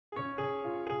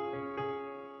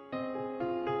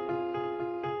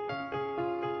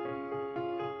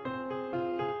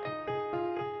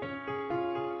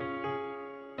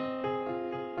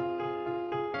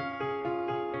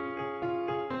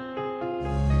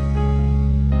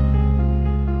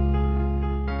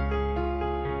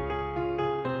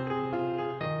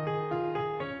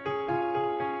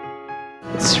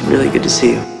really good to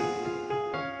see you.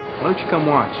 Why don't you come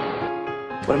watch?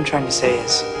 What I'm trying to say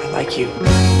is, I like you.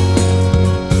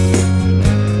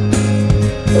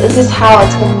 This is how I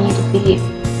told you to be.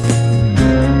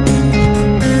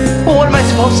 Well, what am I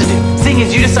supposed to do? Seeing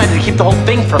as you decided to keep the whole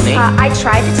thing from me. I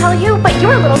tried to tell you, but you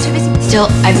were a little too busy. Still,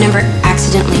 I've never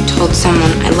accidentally told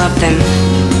someone I love them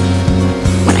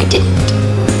when I didn't.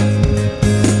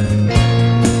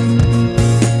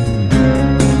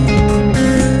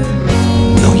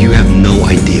 No, you have no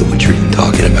idea what you're even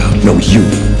talking about. No, you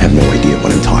have no idea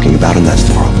what I'm talking about, and that's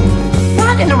the problem. We're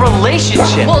not in a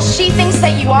relationship. Well, she thinks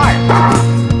that you are.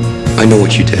 I know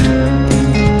what you did.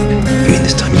 I mean,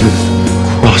 this time you've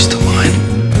crossed the line.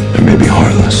 I may be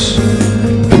heartless,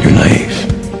 but you're naive.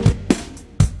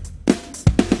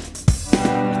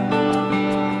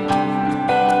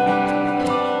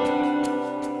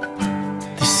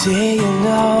 They say you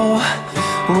know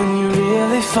when you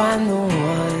really find the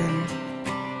one.